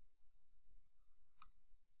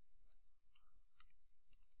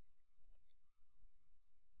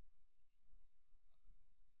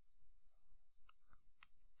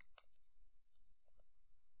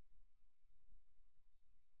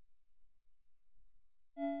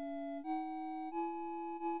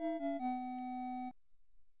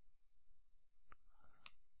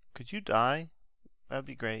 Could you die? That'd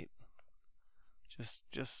be great.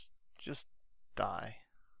 Just die.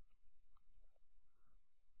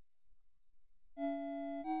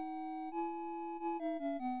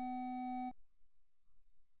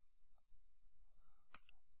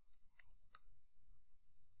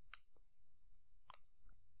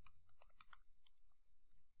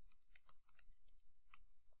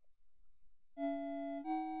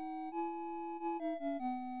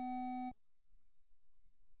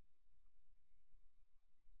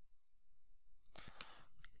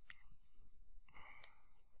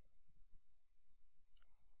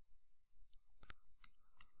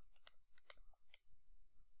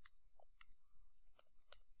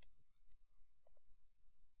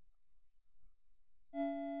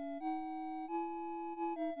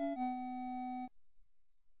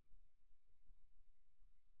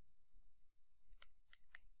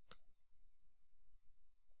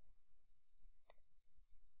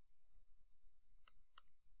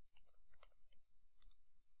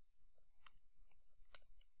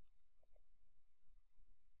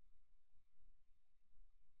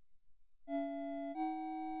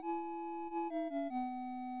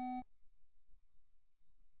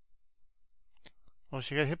 Well,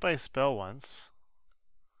 she got hit by a spell once.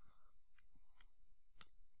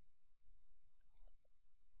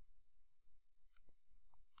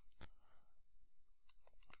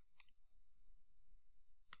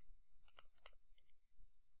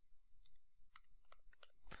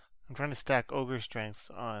 I'm trying to stack Ogre Strengths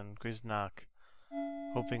on Grisnock,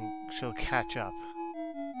 hoping she'll catch up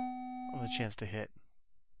on the chance to hit.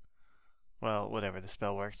 Well, whatever, the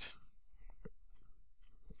spell worked.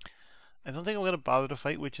 I don't think I'm going to bother to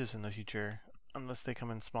fight witches in the future, unless they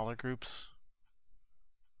come in smaller groups.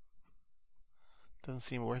 Doesn't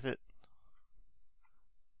seem worth it.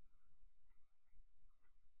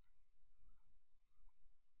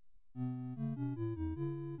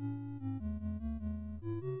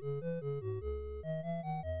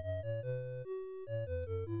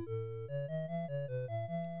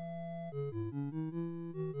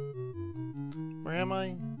 Where am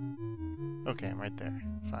I? Okay, I'm right there.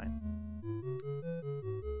 Fine.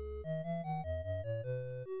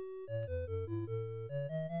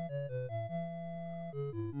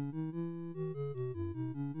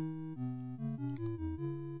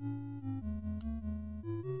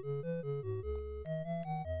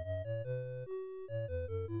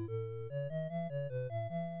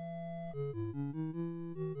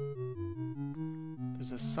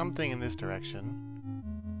 There's a something in this direction.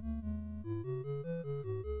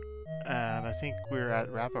 And I think we're at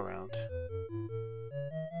wraparound.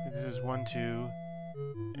 This is 1, 2,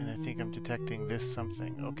 and I think I'm detecting this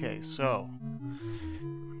something. Okay, so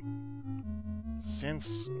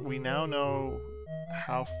since we now know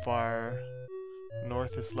how far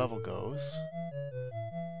north this level goes,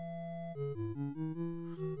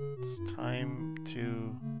 it's time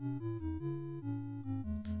to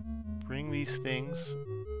bring these things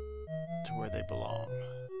to where they belong.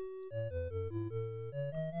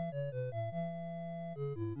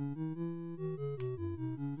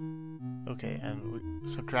 Okay, and we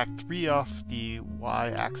subtract 3 off the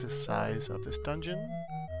y-axis size of this dungeon.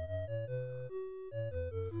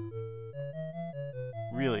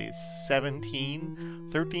 Really, it's 17?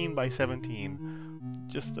 13 by 17.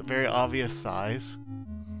 Just a very obvious size.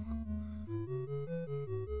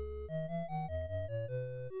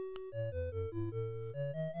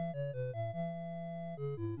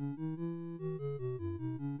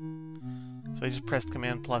 So I just pressed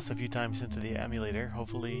Command plus a few times into the emulator.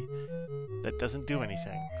 Hopefully that doesn't do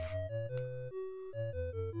anything.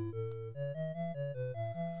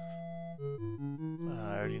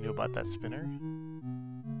 I already knew about that spinner.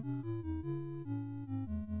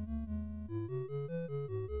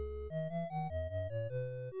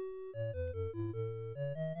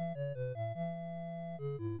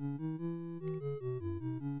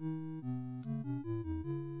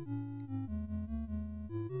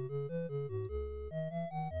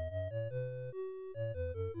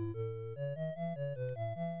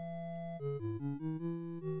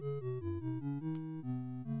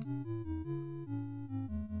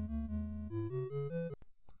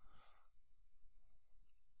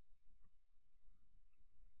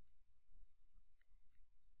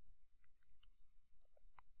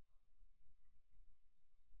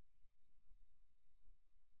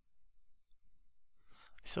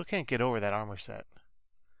 I still can't get over that armor set.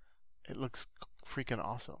 It looks freaking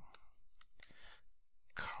awesome.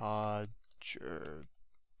 Codger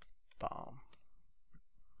bomb.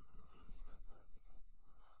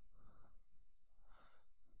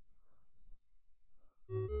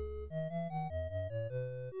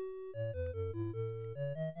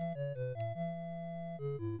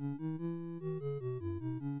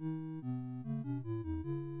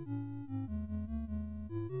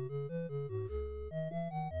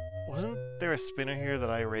 Wasn't there a spinner here that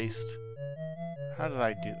I erased? How did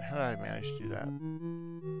I manage to do that?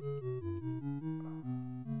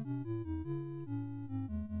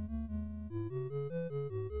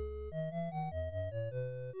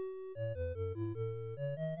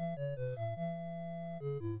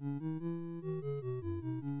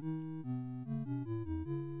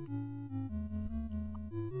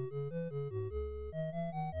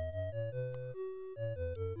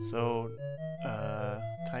 So,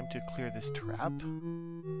 time to clear this trap.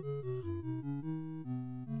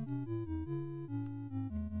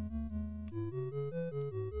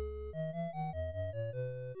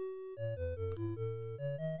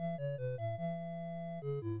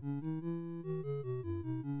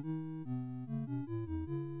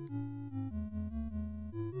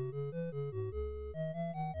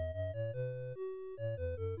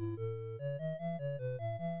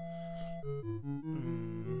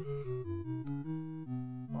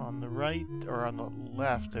 On the right, or on the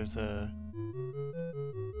left, there's a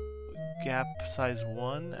gap size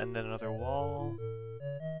 1 and then another wall.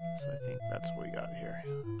 So I think that's what we got here.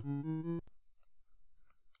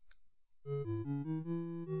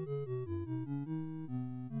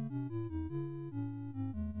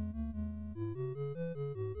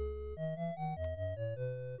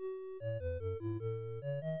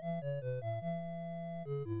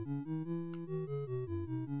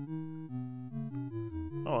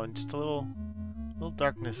 Oh, and just a little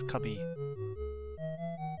darkness cubby.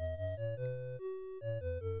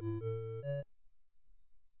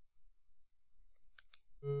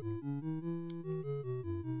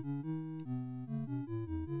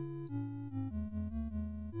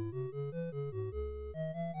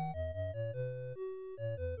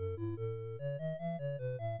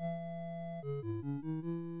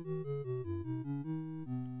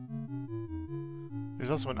 There's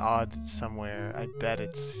also an odd somewhere. I bet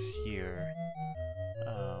it's here.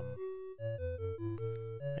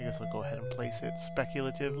 I guess I'll go ahead and place it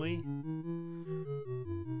speculatively.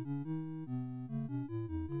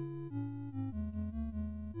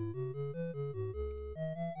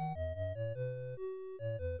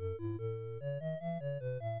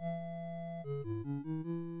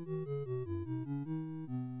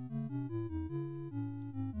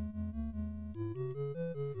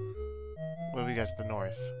 What do we got to the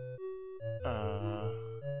north? A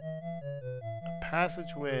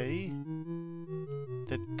passageway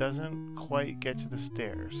that doesn't quite get to the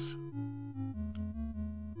stairs.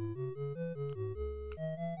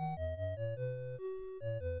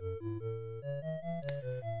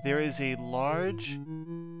 There is a large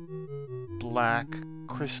black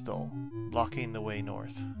crystal blocking the way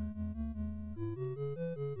north.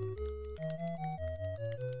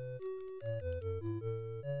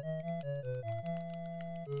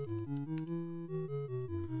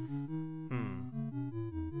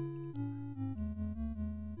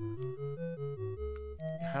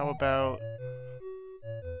 about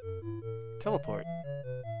teleport?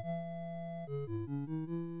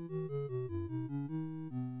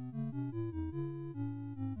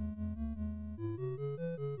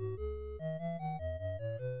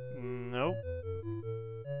 Nope.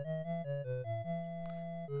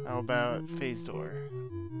 How about phase door?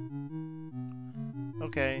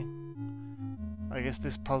 Okay. I guess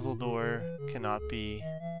this puzzle door cannot be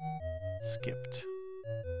skipped.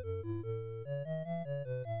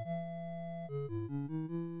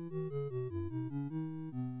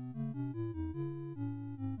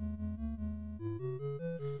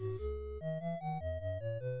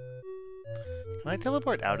 Can I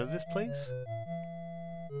teleport out of this place?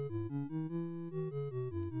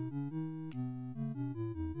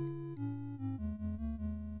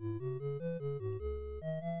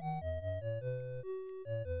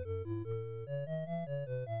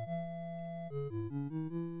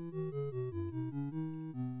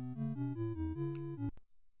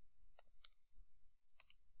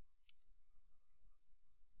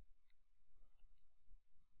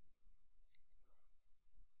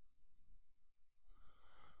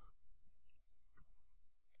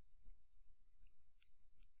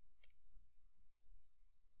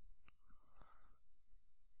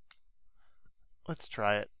 Let's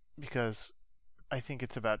try it, because I think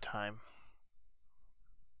it's about time.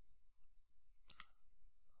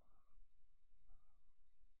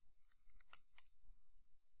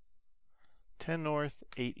 10 north,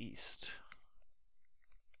 8 east.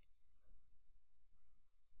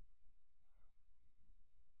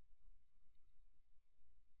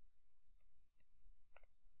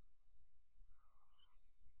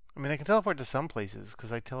 I mean, I can teleport to some places,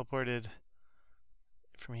 because I teleported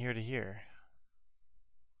from here to here.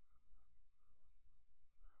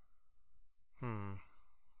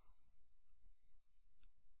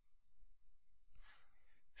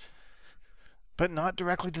 But not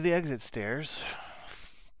directly to the exit stairs.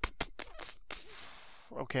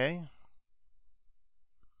 Okay.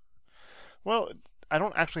 Well, I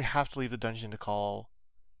don't actually have to leave the dungeon to call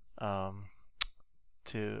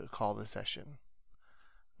this session.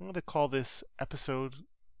 I'm going to call this episode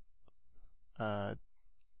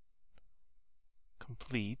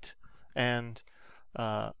complete, and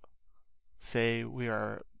say we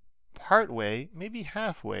are partway, maybe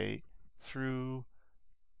halfway through,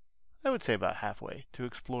 I would say about halfway, to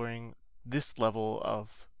exploring this level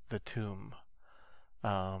of the tomb.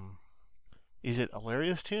 Is it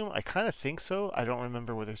Alliria's tomb? I kind of think so. I don't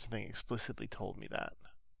remember whether something explicitly told me that.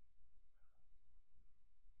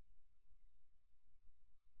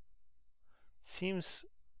 Seems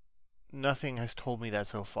nothing has told me that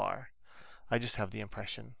so far. I just have the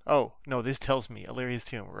impression. Oh, no, this tells me Alliria's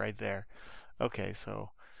tomb right there. Okay, so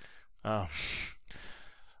I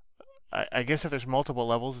guess if there's multiple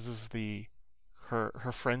levels, this is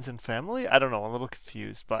her friends and family? I don't know, I'm a little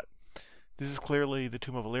confused, but this is clearly the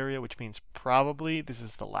Tomb of Alliria, which means probably this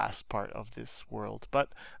is the last part of this world. But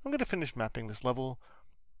I'm going to finish mapping this level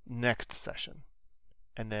next session,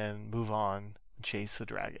 and then move on and chase the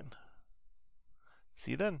dragon.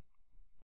 See you then.